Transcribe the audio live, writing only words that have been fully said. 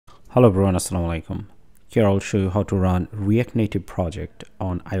Hello everyone, assalamu alaikum. Here I'll show you how to run React Native project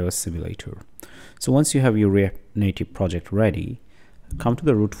on iOS simulator. So once you have your React Native project ready, come to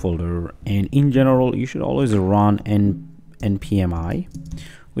the root folder, and in general you should always run npmi,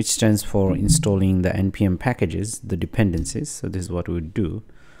 which stands for installing the npm packages, the dependencies. So this is what we would do.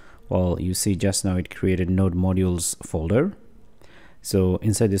 Well, you see just now it created node modules folder. So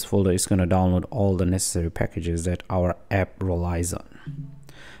inside this folder it's going to download all the necessary packages that our app relies on.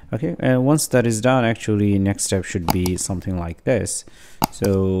 Okay, and once that is done, actually next step should be something like this.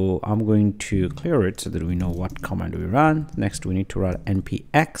 So I'm going to clear it so that we know what command we run. Next we need to run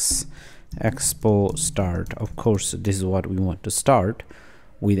npx expo start. Of course, this is what we want to start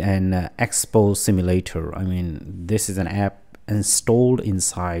with, an expo simulator. I mean, this is an app installed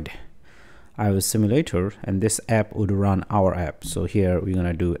inside iOS simulator, and this app would run our app. So here we're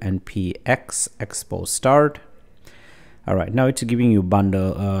gonna do npx expo start. All right, now it's giving you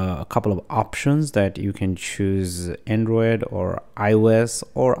a couple of options that you can choose Android or iOS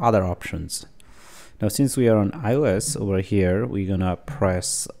or other options. Now since we are on iOS, over here we're gonna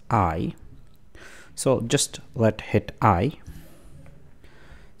press I. So just hit I.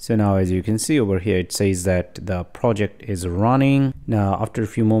 So now as you can see over here, it says that the project is running. Now after a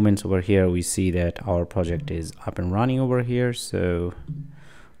few moments over here, we see that our project is up and running over here. So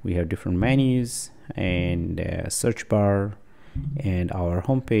we have different menus and search bar, and our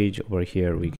home page over here. We